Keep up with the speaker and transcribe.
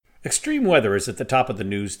Extreme weather is at the top of the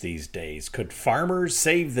news these days. Could farmers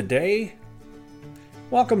save the day?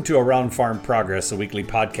 Welcome to Around Farm Progress, a weekly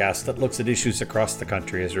podcast that looks at issues across the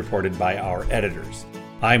country as reported by our editors.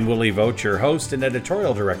 I'm Willie Vogt, your host and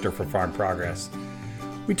editorial director for Farm Progress.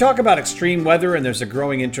 We talk about extreme weather, and there's a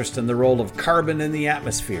growing interest in the role of carbon in the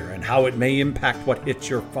atmosphere and how it may impact what hits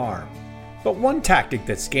your farm. But one tactic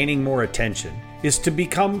that's gaining more attention is to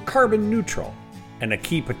become carbon neutral. And a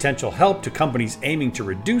key potential help to companies aiming to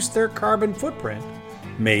reduce their carbon footprint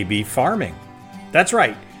may be farming. That's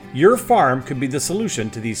right, your farm could be the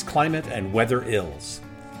solution to these climate and weather ills.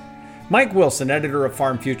 Mike Wilson, editor of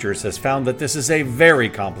Farm Futures, has found that this is a very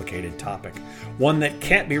complicated topic, one that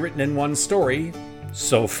can't be written in one story.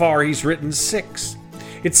 So far, he's written 6.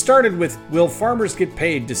 It started with, will farmers get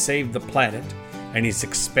paid to save the planet? And he's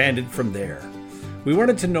expanded from there. We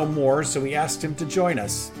wanted to know more, so we asked him to join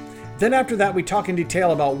us. Then after that, we talk in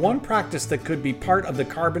detail about one practice that could be part of the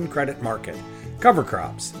carbon credit market, cover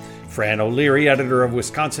crops. Fran O'Leary, editor of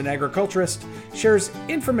Wisconsin Agriculturist, shares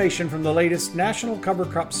information from the latest National Cover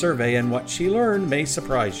Crop Survey, and what she learned may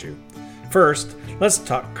surprise you. First, let's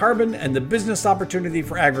talk carbon and the business opportunity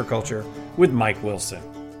for agriculture with Mike Wilson.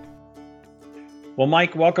 Well,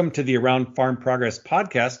 Mike, welcome to the Around Farm Progress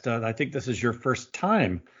podcast. I think this is your first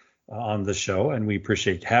time on the show, and we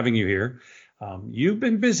appreciate having you here. You've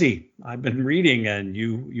been busy. I've been reading, and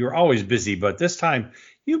you're always busy, but this time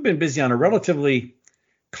you've been busy on a relatively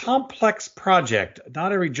complex project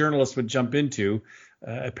not every journalist would jump into.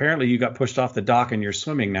 Apparently you got pushed off the dock and you're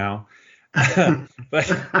swimming now.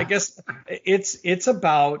 But I guess it's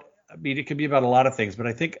about, it could be about a lot of things, but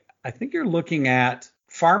I think you're looking at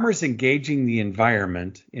farmers engaging the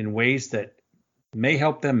environment in ways that may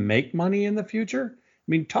help them make money in the future.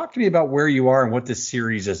 Talk to me about where you are and what this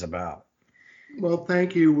series is about. Well,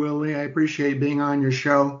 thank you, Willie. I appreciate being on your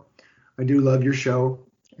show. I do love your show,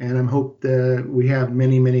 and I hope that we have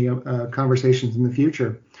many conversations in the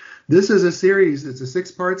future. This is a series. It's a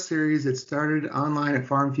 6-part series. It started online at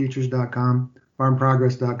farmfutures.com,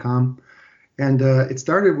 farmprogress.com, and it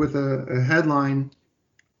started with a headline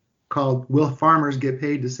called, Will Farmers Get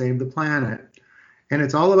Paid to Save the Planet? And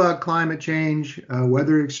it's all about climate change,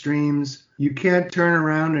 weather extremes. You can't turn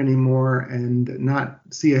around anymore and not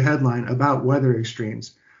see a headline about weather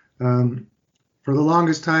extremes. For the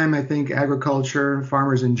longest time, I think agriculture,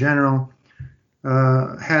 farmers in general,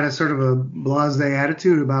 had a sort of a blasé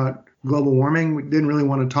attitude about global warming. We didn't really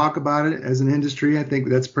want to talk about it as an industry. I think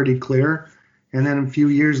that's pretty clear. And then a few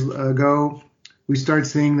years ago, we started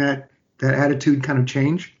seeing that attitude kind of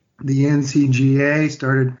change. The NCGA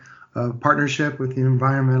started a partnership with the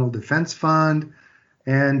Environmental Defense Fund.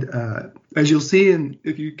 And as you'll see, and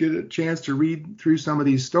if you get a chance to read through some of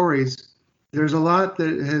these stories, there's a lot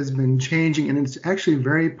that has been changing, and it's actually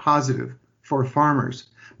very positive for farmers.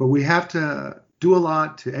 But we have to do a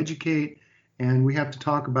lot to educate, and we have to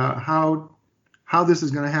talk about how this is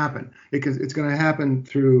going to happen. It's going to happen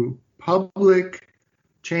through public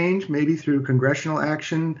change, maybe through congressional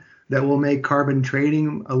action that will make carbon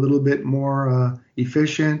trading a little bit more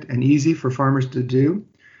efficient and easy for farmers to do.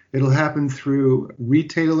 It'll happen through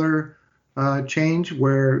retailer change,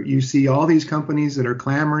 where you see all these companies that are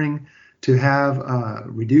clamoring to have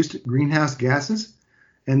reduced greenhouse gases,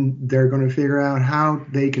 and they're going to figure out how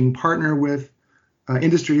they can partner with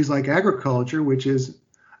industries like agriculture, which is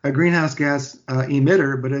a greenhouse gas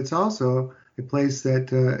emitter, but it's also a place that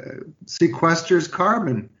sequesters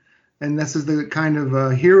carbon. And this is the kind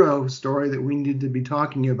of hero story that we need to be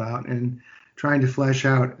talking about and trying to flesh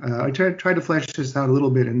out. I try to flesh this out a little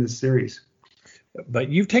bit in this series. But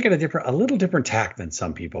you've taken a little different tack than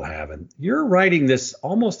some people have. And you're writing this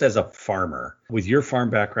almost as a farmer with your farm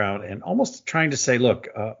background, and almost trying to say, look,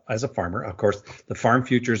 as a farmer, of course, the Farm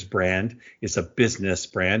Futures brand is a business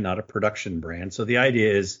brand, not a production brand. So the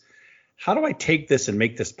idea is, how do I take this and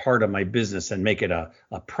make this part of my business and make it a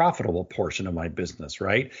profitable portion of my business,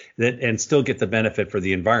 right? And still get the benefit for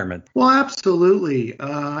the environment. Well, absolutely.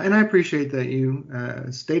 And I appreciate that you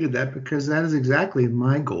stated that, because that is exactly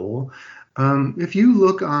my goal. If you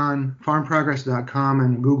look on farmprogress.com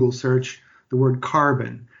and Google search the word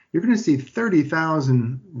carbon, you're going to see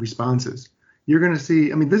 30,000 responses. You're going to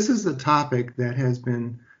see, this is a topic that has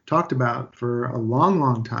been talked about for a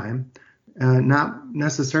long time. Not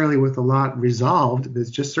necessarily with a lot resolved, but it's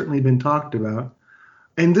just certainly been talked about.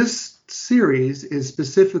 And this series is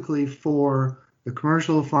specifically for the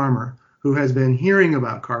commercial farmer who has been hearing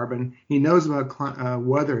about carbon. He knows about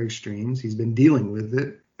weather extremes. He's been dealing with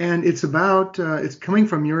it. And it's about, it's coming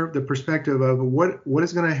from the perspective of what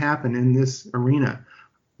is going to happen in this arena.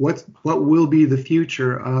 What will be the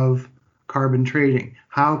future of carbon trading?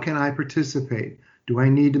 How can I participate? Do I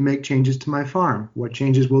need to make changes to my farm? What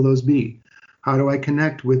changes will those be? How do I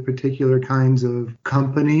connect with particular kinds of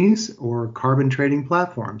companies or carbon trading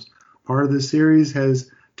platforms? Part of the series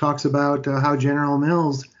talks about how General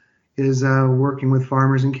Mills is working with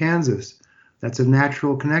farmers in Kansas. That's a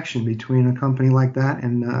natural connection between a company like that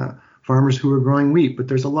and farmers who are growing wheat. But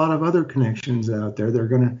there's a lot of other connections out there that are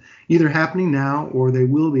going to either happening now or they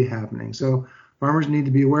will be happening. So farmers need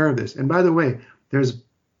to be aware of this. And by the way, there's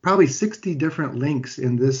probably 60 different links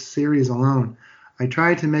in this series alone. I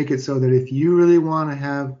try to make it so that if you really want to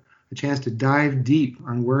have a chance to dive deep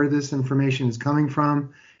on where this information is coming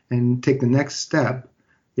from and take the next step,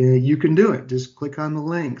 you can do it. Just click on the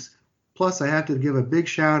links. Plus, I have to give a big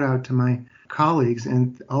shout out to my colleagues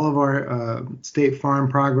and all of our State Farm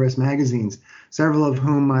Progress magazines, several of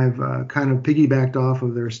whom I've kind of piggybacked off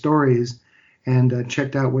of their stories and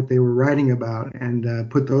checked out what they were writing about and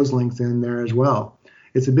put those links in there as well.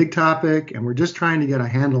 It's a big topic, and we're just trying to get a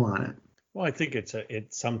handle on it. Well, I think it's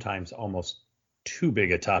sometimes almost too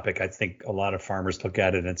big a topic. I think a lot of farmers look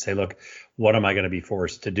at it and say, look, what am I going to be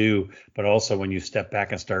forced to do? But also when you step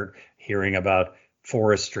back and start hearing about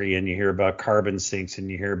forestry and you hear about carbon sinks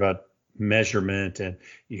and you hear about measurement and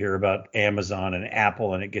you hear about Amazon and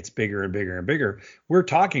Apple and it gets bigger and bigger and bigger, we're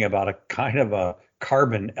talking about a kind of a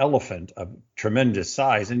carbon elephant of tremendous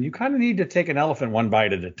size, and you kind of need to take an elephant one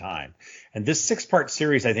bite at a time. And this 6-part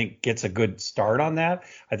series, I think, gets a good start on that.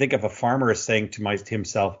 I think if a farmer is saying to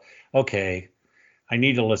himself, okay, I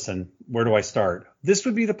need to listen, where do I start? This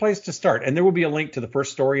would be the place to start. And there will be a link to the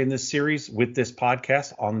first story in this series with this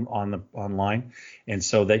podcast online. And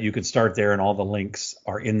so that you can start there, and all the links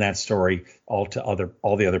are in that story, all the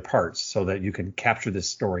other parts, so that you can capture this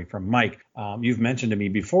story from Mike. You've mentioned to me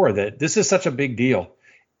before that this is such a big deal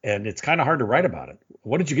and it's kind of hard to write about it.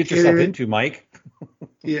 What did you get yourself into, Mike?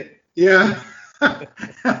 Yeah.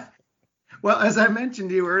 Well, as I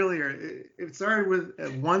mentioned to you earlier, it started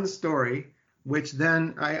with one story, which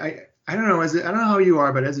then I don't know, I don't know how you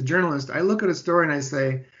are, but as a journalist, I look at a story and I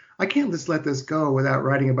say, I can't just let this go without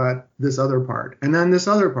writing about this other part, and then this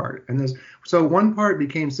other part, and this. So one part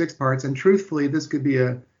became 6 parts, and truthfully, this could be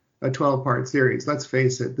a 12-part series. Let's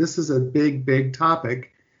face it, this is a big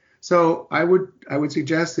topic. So I would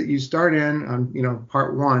suggest that you start in on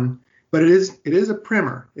part 1, but it is a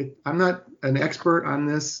primer. I'm not an expert on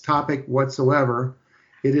this topic whatsoever.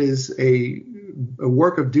 It is a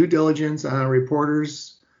work of due diligence on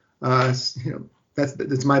reporters. That's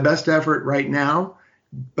my best effort right now,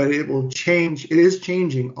 but it will change. It is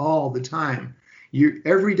changing all the time.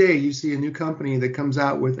 Every day you see a new company that comes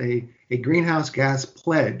out with a greenhouse gas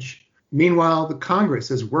pledge. Meanwhile, the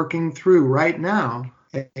Congress is working through right now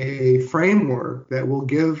a framework that will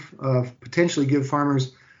potentially give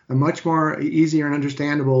farmers a much more easier and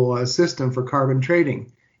understandable system for carbon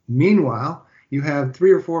trading. Meanwhile, you have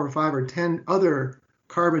 3 or 4 or 5 or 10 other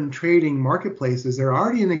carbon trading marketplaces that are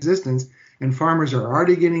already in existence, and farmers are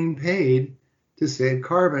already getting paid to save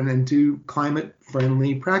carbon and do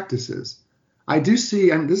climate-friendly practices. I do see,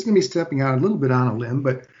 and this is going to be stepping out a little bit on a limb,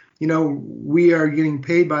 but we are getting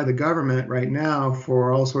paid by the government right now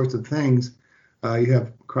for all sorts of things. You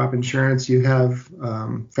have crop insurance, you have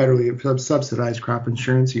federally subsidized crop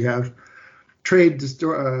insurance, you have trade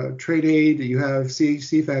aid, you have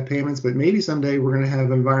CFAP payments, but maybe someday we're going to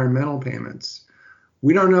have environmental payments.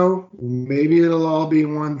 We don't know. Maybe it'll all be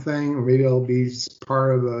one thing, or maybe it'll be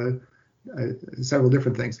part of several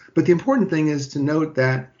different things. But the important thing is to note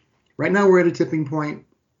that right now we're at a tipping point.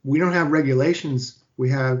 We don't have regulations. We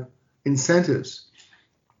have incentives.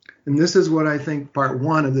 And this is what I think part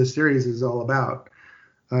 1 of this series is all about.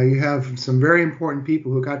 You have some very important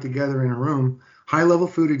people who got together in a room, high-level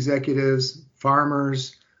food executives,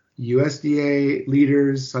 farmers, USDA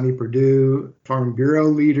leaders, Sonny Perdue, Farm Bureau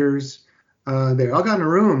leaders. They all got in a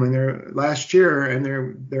room last year, and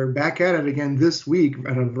they're back at it again this week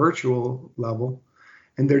at a virtual level.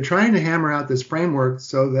 And they're trying to hammer out this framework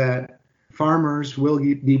so that farmers will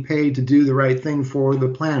be paid to do the right thing for the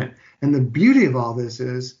planet. And the beauty of all this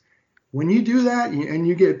is, when you do that and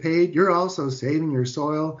you get paid, you're also saving your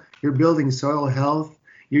soil, you're building soil health,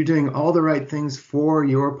 you're doing all the right things for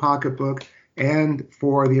your pocketbook and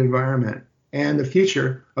for the environment and the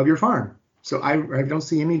future of your farm. So I don't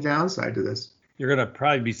see any downside to this. You're going to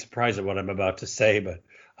probably be surprised at what I'm about to say, but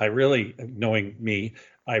I really, knowing me,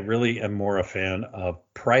 I really am more a fan of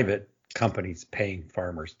private companies paying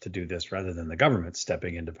farmers to do this rather than the government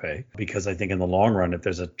stepping in to pay, because I think in the long run, if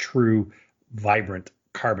there's a true, vibrant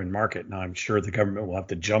carbon market, now I'm sure the government will have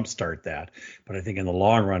to jumpstart that, but I think in the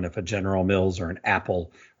long run, if a General Mills or an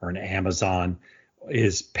Apple or an Amazon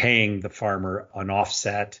is paying the farmer an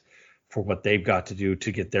offset for what they've got to do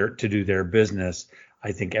to do their business,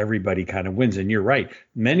 I think everybody kind of wins. And you're right.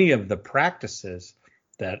 Many of the practices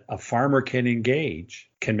that a farmer can engage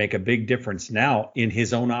can make a big difference now in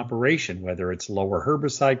his own operation, whether it's lower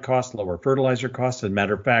herbicide costs, lower fertilizer costs. As a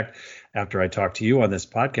matter of fact, after I talk to you on this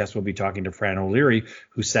podcast, we'll be talking to Fran O'Leary,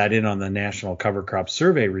 who sat in on the National Cover Crop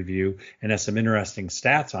Survey review and has some interesting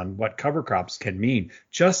stats on what cover crops can mean.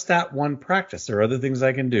 Just that one practice. There are other things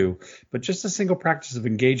I can do, but just a single practice of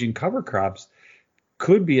engaging cover crops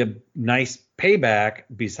could be a nice payback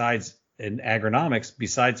besides in agronomics,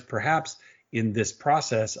 besides perhaps in this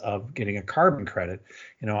process of getting a carbon credit.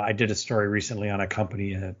 I did a story recently on a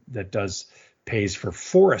company that pays for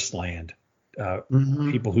forest land,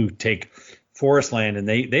 people who take forest land, and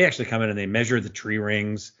they actually come in and they measure the tree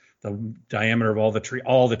rings, the diameter of all the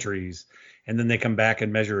trees, and then they come back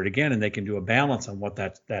and measure it again, and they can do a balance on what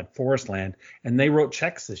that forest land. And they wrote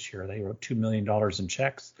checks this year. They wrote $2 million in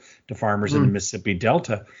checks to farmers in the Mississippi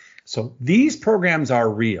Delta. So these programs are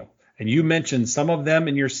real. And you mentioned some of them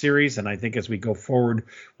in your series, and I think as we go forward,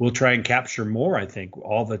 we'll try and capture more. I think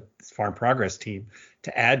all the Farm Progress team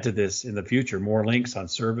to add to this in the future, more links on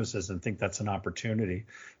services, and think that's an opportunity.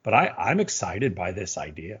 But I'm excited by this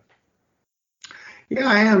idea. Yeah,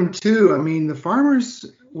 I am too. I mean, the farmers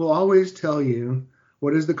will always tell you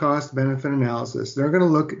what is the cost benefit analysis. They're going to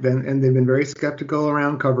look, and they've been very skeptical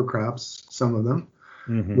around cover crops, some of them,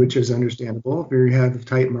 which is understandable. If you have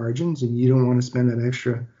tight margins and you don't want to spend that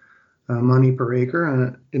extra money per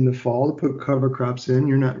acre in the fall to put cover crops in,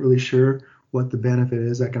 you're not really sure what the benefit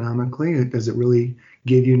is economically. Does it really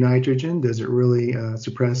give you nitrogen? Does it really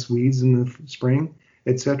suppress weeds in the spring,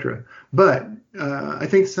 etc.? But I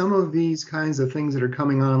think some of these kinds of things that are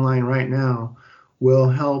coming online right now will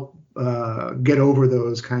help get over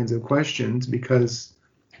those kinds of questions, because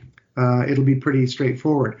it'll be pretty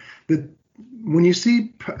straightforward. When you see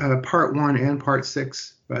part 1 and part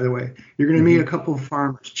 6, by the way, you're going to meet a couple of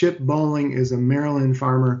farmers. Chip Bowling is a Maryland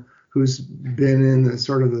farmer who's been in the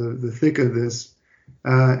sort of the thick of this.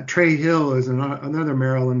 Trey Hill is another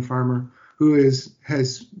Maryland farmer who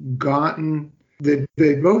has gotten.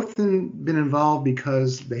 They've both been involved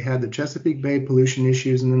because they had the Chesapeake Bay pollution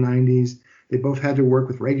issues in the 90s. They both had to work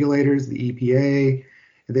with regulators, the EPA.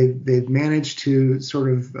 They've managed to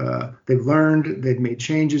sort of, they've learned, they've made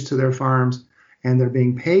changes to their farms, and they're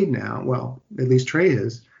being paid now. Well, at least Trey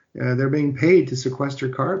is. They're being paid to sequester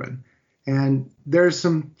carbon. And there's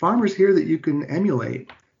some farmers here that you can emulate,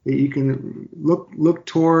 that you can look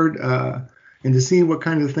toward, and to see what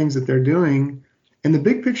kind of things that they're doing. And the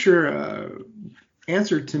big picture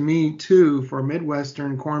answer to me, too, for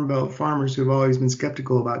Midwestern Corn Belt farmers who've always been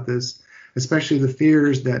skeptical about this, especially the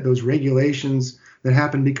fears that those regulations that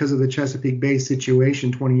happened because of the Chesapeake Bay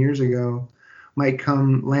situation 20 years ago might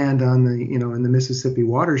land on in the Mississippi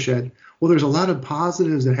watershed. Well, there's a lot of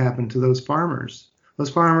positives that happen to those farmers. Those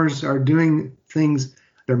farmers are doing things,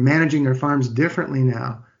 they're managing their farms differently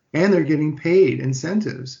now, and they're getting paid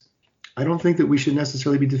incentives. I don't think that we should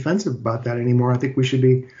necessarily be defensive about that anymore. I think we should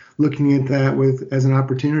be looking at that as an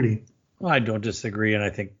opportunity. Well, I don't disagree, and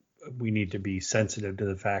I think we need to be sensitive to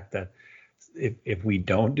the fact that if we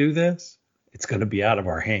don't do this, it's going to be out of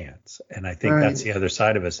our hands. And I think that's the other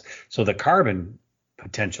side of us. So the carbon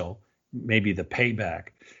potential, maybe the payback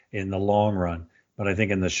in the long run. But I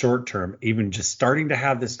think in the short term, even just starting to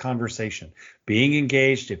have this conversation, being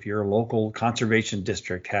engaged, if your local conservation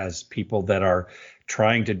district has people that are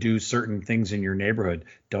trying to do certain things in your neighborhood,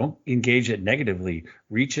 don't engage it negatively.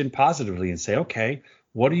 Reach in positively and say, okay,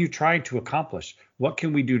 what are you trying to accomplish? What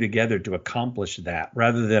can we do together to accomplish that,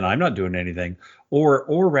 rather than I'm not doing anything,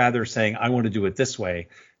 or rather saying I want to do it this way.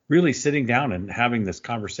 Really sitting down and having this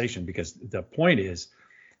conversation, because the point is,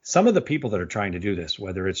 some of the people that are trying to do this,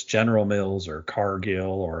 whether it's General Mills or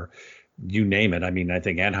Cargill or you name it. I mean, I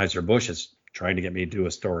think Anheuser-Busch is trying to get me to do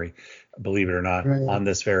a story, believe it or not, on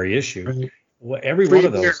this very issue. Right. Well, every one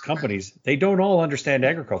of those companies, they don't all understand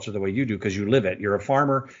agriculture the way you do, because you live it. You're a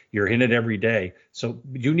farmer. You're in it every day. So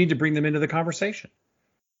you need to bring them into the conversation.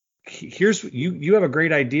 Here's you have a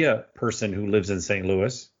great idea, person who lives in St.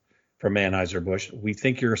 Louis from Anheuser-Busch. We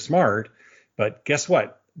think you're smart, but guess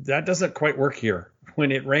what? That doesn't quite work here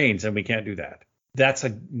when it rains, and we can't do that. That's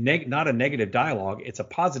not a negative dialogue. It's a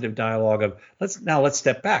positive dialogue of let's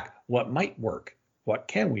step back. What might work? What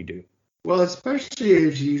can we do? Well, especially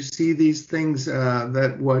as you see these things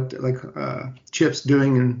Chip's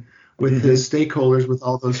doing and with his stakeholders, with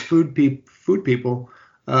all those food people.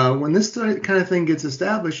 When this kind of thing gets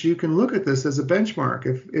established, you can look at this as a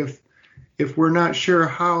benchmark. If we're not sure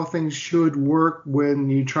how things should work when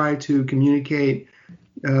you try to communicate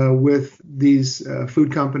with these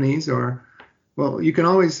food companies, or Well, you can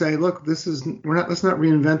always say, look, let's not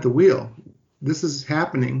reinvent the wheel. This is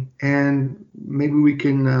happening, and maybe we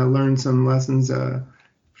can learn some lessons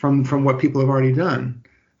from what people have already done.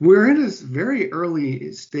 We're in this very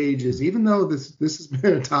early stages, even though this has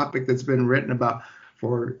been a topic that's been written about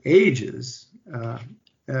for ages.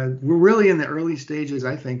 We're really in the early stages,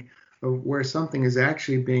 I think, of where something is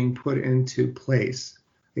actually being put into place,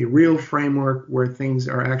 a real framework where things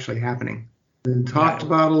are actually happening. Been talked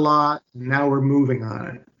about a lot, and now we're moving on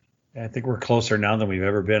it. I think we're closer now than we've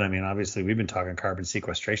ever been. I mean, obviously, we've been talking carbon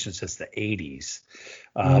sequestration since the 80s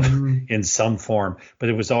in some form, but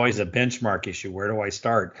it was always a benchmark issue. Where do I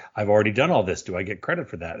start? I've already done all this. Do I get credit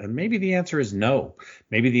for that? And maybe the answer is no.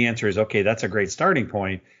 Maybe the answer is, okay, that's a great starting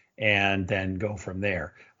point, and then go from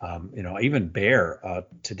there. Even Bayer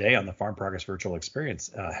today on the Farm Progress Virtual Experience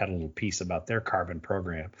had a little piece about their carbon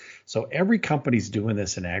program. So every company's doing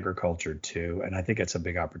this in agriculture too, and I think it's a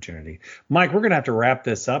big opportunity. Mike, we're going to have to wrap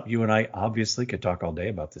this up. You and I obviously could talk all day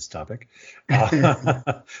about this topic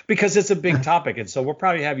because it's a big topic. And so we'll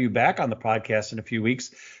probably have you back on the podcast in a few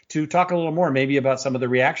weeks to talk a little more, maybe about some of the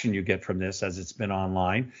reaction you get from this as it's been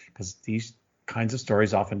online, because these kinds of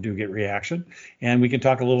stories often do get reaction, and we can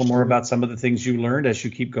talk a little more about some of the things you learned as you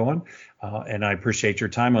keep going. And I appreciate your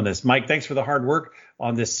time on this. Mike, thanks for the hard work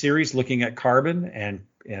on this series looking at carbon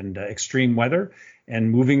and extreme weather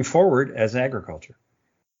and moving forward as agriculture.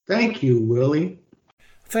 Thank you, Willie.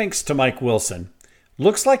 Thanks to Mike Wilson.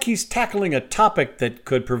 Looks like he's tackling a topic that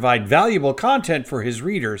could provide valuable content for his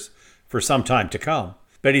readers for some time to come.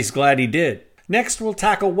 Bet he's glad he did. Next, we'll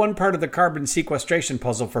tackle one part of the carbon sequestration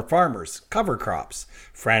puzzle for farmers, cover crops.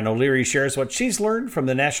 Fran O'Leary shares what she's learned from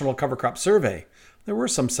the National Cover Crop Survey. There were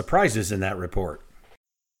some surprises in that report.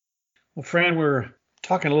 Well, Fran, we're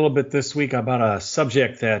talking a little bit this week about a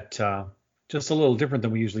subject that just a little different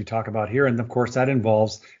than we usually talk about here. And of course, that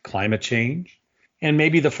involves climate change and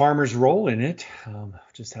maybe the farmer's role in it.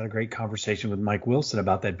 Just had a great conversation with Mike Wilson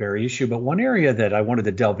about that very issue. But one area that I wanted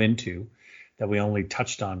to delve into that we only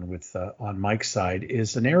touched on with on Mike's side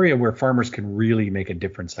is an area where farmers can really make a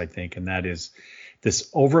difference, I think, and that is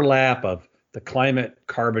this overlap of the climate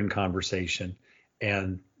carbon conversation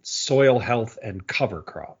and soil health and cover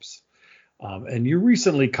crops. And you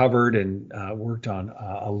recently covered and worked on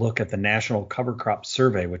a look at the National Cover Crop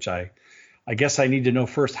Survey, which I guess I need to know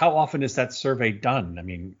first, how often is that survey done? I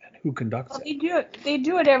mean, who conducts it? They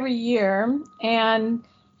do it every year, and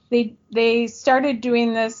they started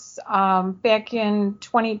doing this back in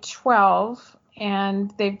 2012,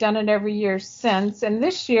 and they've done it every year since. And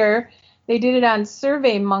this year, they did it on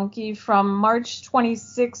SurveyMonkey from March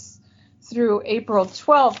 26th through April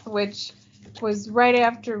 12th, which was right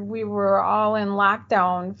after we were all in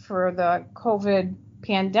lockdown for the COVID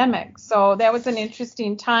pandemic. So that was an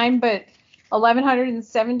interesting time, but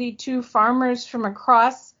 1,172 farmers from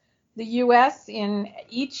across the U.S. in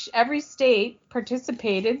every state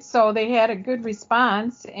participated, so they had a good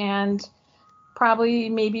response, and probably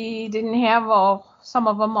maybe didn't have some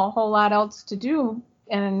of them a whole lot else to do,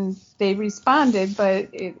 and they responded, but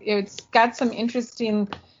it's got some interesting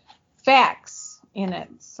facts in it.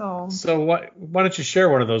 So why don't you share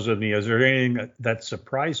one of those with me? Is there anything that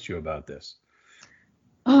surprised you about this?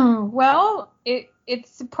 Well, it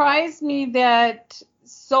surprised me that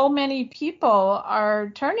so many people are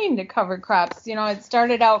turning to cover crops. You know, it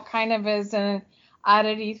started out kind of as an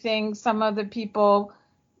oddity thing. Some of the people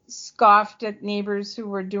scoffed at neighbors who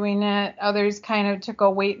were doing it. Others kind of took a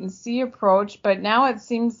wait and see approach. But now it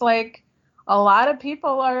seems like a lot of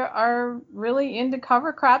people are really into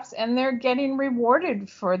cover crops, and they're getting rewarded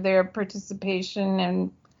for their participation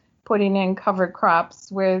and putting in cover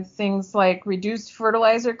crops with things like reduced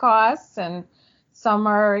fertilizer costs, and some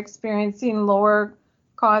are experiencing lower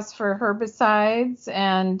costs for herbicides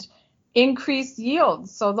and increased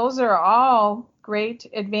yields. So those are all great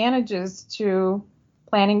advantages to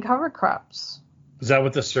planting cover crops. Is that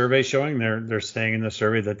what the survey's showing? They're saying in the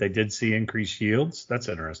survey that they did see increased yields? That's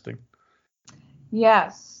interesting.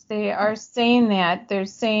 Yes, they are saying that. They're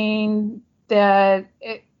saying that,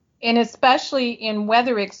 and especially in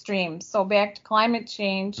weather extremes. So back to climate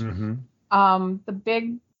change,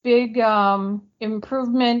 the big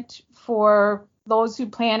improvement for those who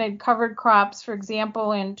planted covered crops, for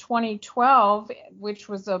example, in 2012, which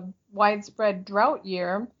was a widespread drought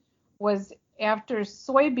year, was after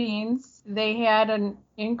soybeans, they had an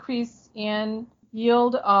increase in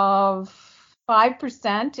yield of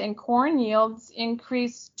 5%, and corn yields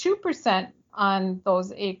increased 2% on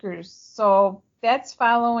those acres. So that's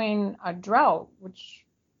following a drought, which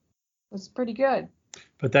was pretty good.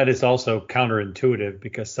 But that is also counterintuitive,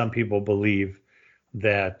 because some people believe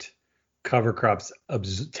that cover crops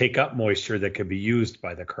take up moisture that could be used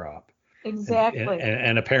by the crop. Exactly.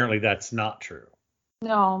 And apparently that's not true.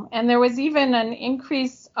 No, and there was even an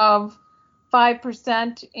increase of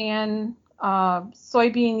 5% in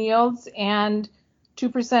soybean yields and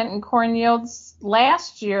 2% in corn yields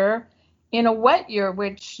last year in a wet year,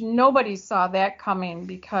 which nobody saw that coming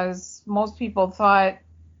because most people thought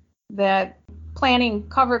that planting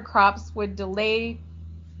cover crops would delay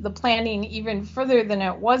the planting even further than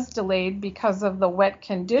it was delayed because of the wet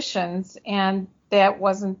conditions, and that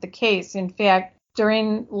wasn't the case. In fact,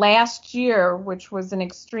 during last year, which was an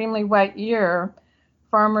extremely wet year,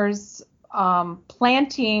 farmers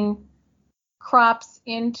planting crops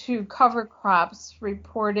into cover crops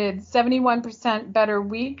reported 71% better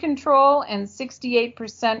weed control and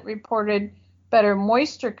 68% reported better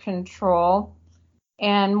moisture control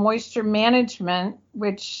and moisture management,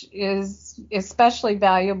 which is especially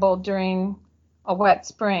valuable during a wet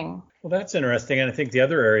spring. Well, that's interesting. And I think the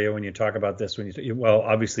other area when you talk about this, well,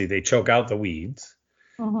 obviously they choke out the weeds.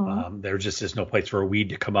 Mm-hmm. There just is no place for a weed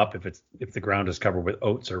to come up if the ground is covered with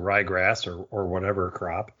oats or ryegrass or whatever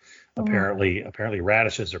crop. Mm-hmm. Apparently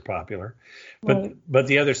radishes are popular. But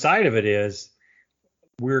the other side of it is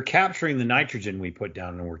we're capturing the nitrogen we put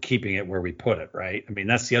down and we're keeping it where we put it, right? I mean,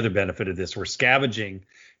 that's the other benefit of this. We're scavenging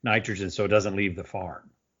nitrogen so it doesn't leave the farm.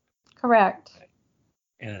 Correct.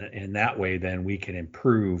 And in that way, then we can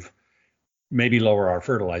improve, maybe lower our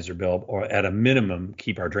fertilizer bill, or at a minimum,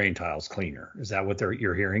 keep our drain tiles cleaner. Is that what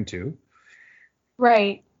you're hearing too?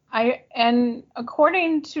 Right. And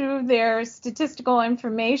according to their statistical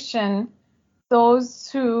information, those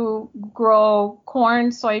who grow corn,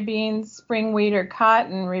 soybeans, spring wheat, or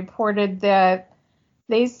cotton reported that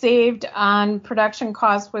they saved on production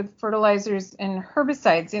costs with fertilizers and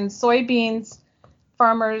herbicides. In soybeans,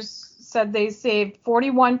 farmers said they saved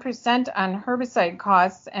 41% on herbicide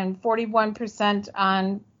costs and 41%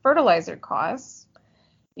 on fertilizer costs.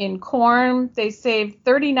 In corn, they saved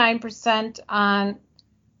 39% on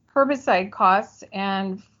herbicide costs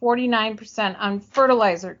and 49% on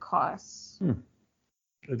fertilizer costs. So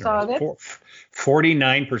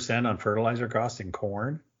 49% on fertilizer costs in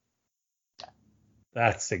corn.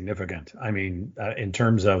 That's significant. I mean, in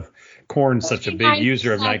terms of corn, such a big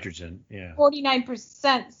user of nitrogen. Yeah.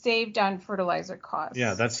 49% saved on fertilizer costs.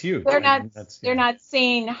 Yeah, that's huge. They're not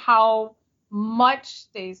saying how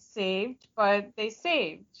much they saved, but they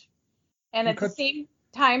saved. And at the same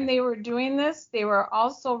time they were doing this, they were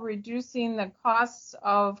also reducing the costs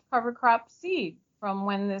of cover crop seed from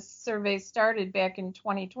when this survey started back in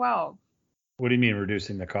 2012. What do you mean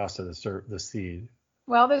reducing the cost of the seed?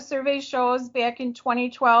 Well, the survey shows back in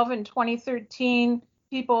 2012 and 2013,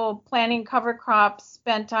 people planting cover crops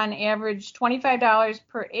spent on average $25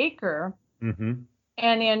 per acre. Mm-hmm.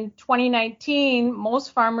 And in 2019,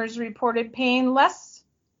 most farmers reported paying less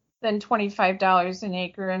than $25 an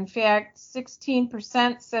acre. In fact,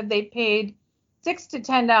 16% said they paid $6 to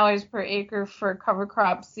 $10 per acre for cover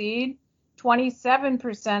crop seed.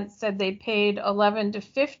 27% said they paid $11 to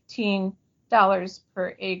 $15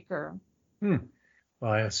 per acre.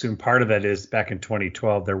 Well, I assume part of that is back in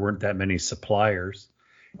 2012, there weren't that many suppliers.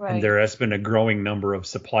 Right. And there has been a growing number of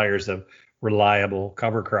suppliers of reliable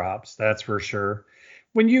cover crops, that's for sure.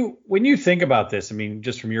 When you think about this, I mean,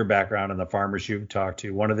 just from your background and the farmers you've talked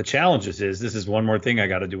to, one of the challenges is this is one more thing I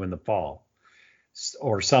got to do in the fall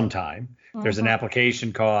or sometime. Mm-hmm. There's an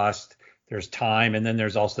application cost, there's time, and then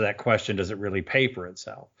there's also that question, does it really pay for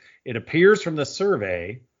itself? It appears from the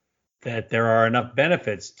survey that there are enough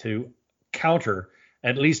benefits to counter,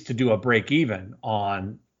 at least to do a break even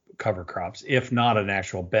on cover crops, if not an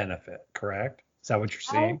actual benefit, correct? Is that what you're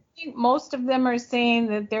seeing? I think most of them are saying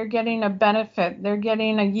that they're getting a benefit. They're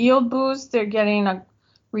getting a yield boost. They're getting a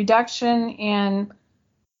reduction in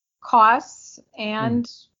costs, and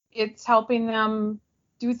it's helping them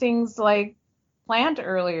do things like plant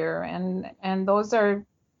earlier. And those are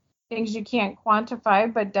things you can't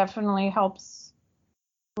quantify, but definitely helps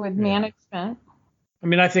with management. I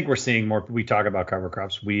mean, I think we're seeing more. We talk about cover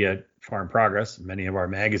crops. We at Farm Progress, many of our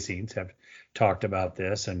magazines have talked about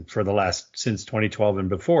this, and for the last, since 2012 and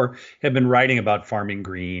before, have been writing about farming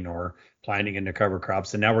green or planting into cover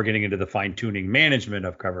crops. And now we're getting into the fine tuning management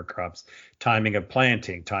of cover crops, timing of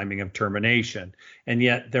planting, timing of termination. And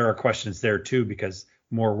yet there are questions there too, because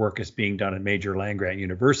more work is being done at major land grant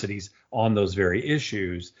universities on those very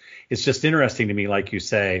issues. It's just interesting to me, like you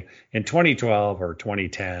say, in 2012 or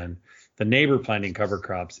 2010, the neighbor planting cover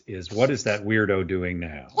crops is, what is that weirdo doing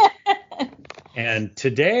now? And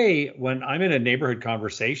today, when I'm in a neighborhood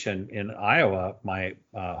conversation in Iowa, my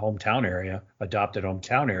hometown area, adopted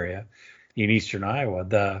hometown area in eastern Iowa,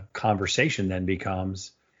 the conversation then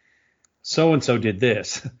becomes, so and so did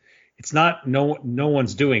this. It's not no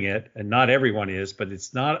one's doing it, and not everyone is, but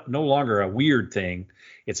it's no longer a weird thing.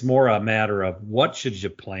 It's more a matter of what should you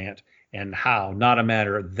plant and how, not a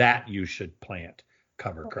matter that you should plant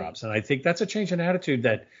cover crops. And I think that's a change in attitude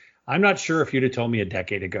that I'm not sure if you'd have told me a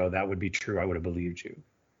decade ago that would be true, I would have believed you.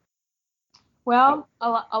 Well,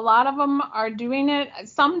 a lot of them are doing it.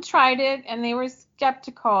 Some tried it and they were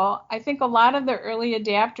skeptical. I think a lot of the early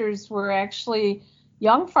adapters were actually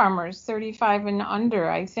young farmers, 35 and under.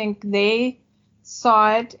 I think they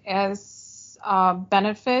saw it as a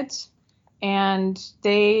benefit and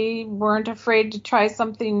they weren't afraid to try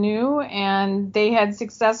something new, and they had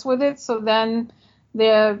success with it. So then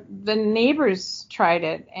the neighbors tried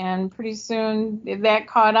it, and pretty soon that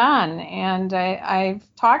caught on. And I've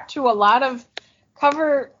talked to a lot of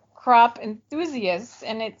cover crop enthusiasts,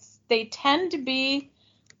 and they tend to be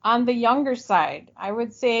on the younger side. I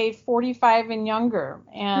would say 45 and younger,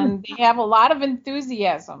 and they have a lot of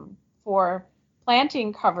enthusiasm for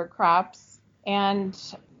planting cover crops. And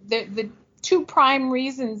the two prime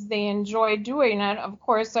reasons they enjoy doing it, of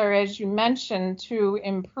course, are, as you mentioned, to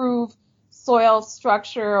improve soil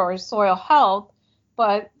structure or soil health.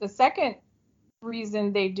 But the second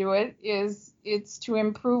reason they do it is it's to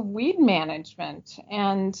improve weed management,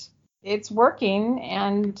 and it's working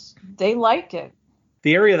and they like it.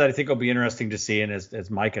 The area that I think will be interesting to see, and as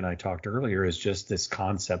Mike and I talked earlier, is just this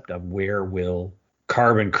concept of where will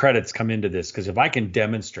carbon credits come into this? Because if I can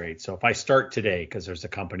demonstrate, so if I start today, because there's a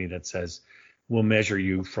company that says we'll measure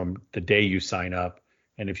you from the day you sign up,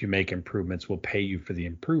 and if you make improvements, we'll pay you for the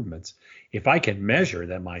improvements. If I can measure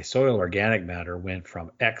that my soil organic matter went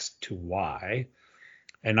from X to Y,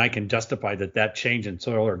 and I can justify that change in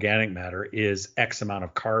soil organic matter is X amount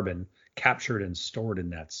of carbon captured and stored in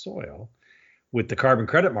that soil, with the carbon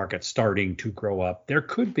credit market starting to grow up, there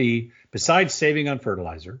could be, besides saving on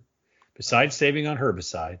fertilizer, besides saving on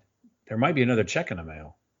herbicide, there might be another check in the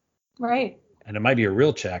mail. Right. And it might be a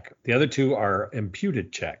real check. The other two are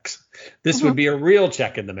imputed checks. This would be a real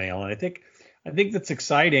check in the mail. And I think that's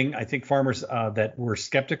exciting. I think farmers that were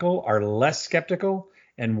skeptical are less skeptical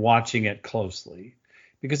and watching it closely,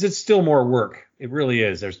 because it's still more work. It really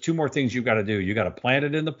is. There's two more things you've got to do. You got to plant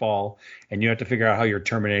it in the fall, and you have to figure out how you're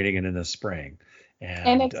terminating it in the spring.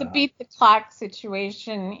 And it's a beat the clock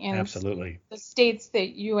situation in absolutely the states that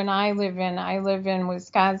you and I live in. I live in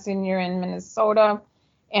Wisconsin, you're in Minnesota.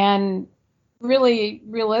 And really,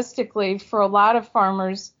 realistically, for a lot of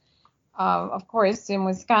farmers, of course, in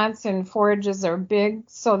Wisconsin, forages are big.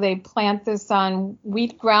 So they plant this on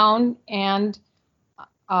wheat ground and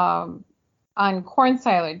on corn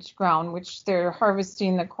silage ground, which they're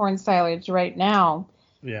harvesting the corn silage right now.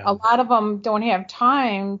 Yeah. A lot of them don't have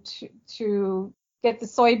time to get the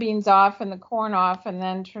soybeans off and the corn off and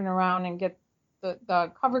then turn around and get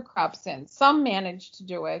the cover crops in. Some manage to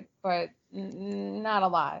do it, but not a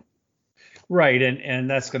lot. Right, and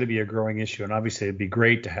that's going to be a growing issue. And obviously it'd be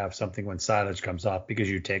great to have something when silage comes off, because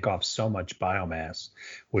you take off so much biomass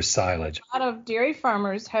with silage. A lot of dairy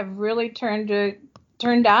farmers have really turned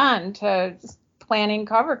on to planting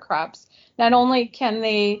cover crops. Not only can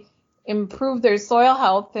they improve their soil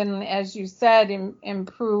health and, as you said,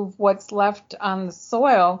 improve what's left on the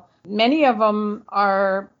soil, many of them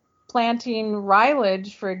are planting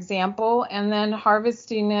rylage, for example, and then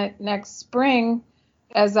harvesting it next spring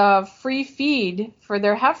as a free feed for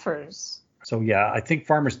their heifers. So yeah, I think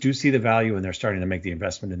farmers do see the value, and they're starting to make the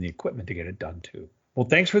investment in the equipment to get it done too. Well,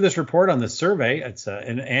 thanks for this report on the survey. It's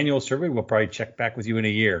an annual survey. We'll probably check back with you in a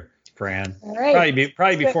year, Fran. All right.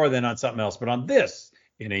 Probably before then on something else, but on this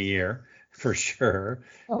in a year for sure.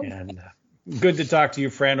 Oh. And good to talk to you,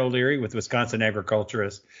 Fran O'Leary with Wisconsin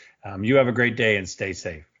Agriculturist. You have a great day and stay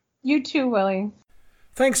safe. You too, Willie.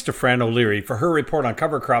 Thanks to Fran O'Leary for her report on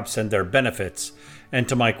cover crops and their benefits, and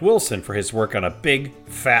to Mike Wilson for his work on a big,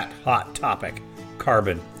 fat, hot topic,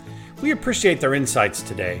 carbon. We appreciate their insights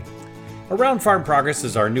today. Around Farm Progress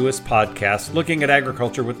is our newest podcast looking at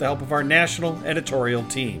agriculture with the help of our national editorial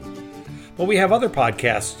team. But we have other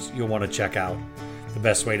podcasts you'll want to check out. The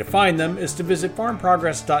best way to find them is to visit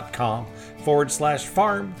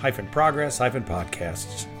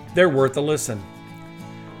farmprogress.com/farm-progress-podcasts. They're worth a listen.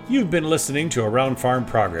 You've been listening to Around Farm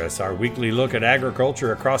Progress, our weekly look at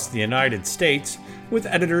agriculture across the United States with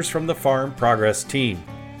editors from the Farm Progress team.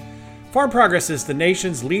 Farm Progress is the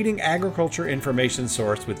nation's leading agriculture information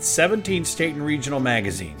source with 17 state and regional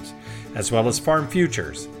magazines, as well as Farm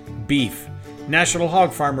Futures, Beef, National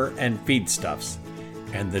Hog Farmer, and Feedstuffs,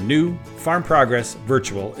 and the new Farm Progress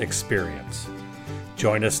virtual experience.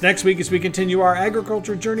 Join us next week as we continue our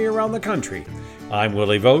agriculture journey around the country. I'm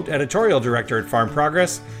Willie Vogt, Editorial Director at Farm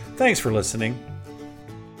Progress. Thanks for listening.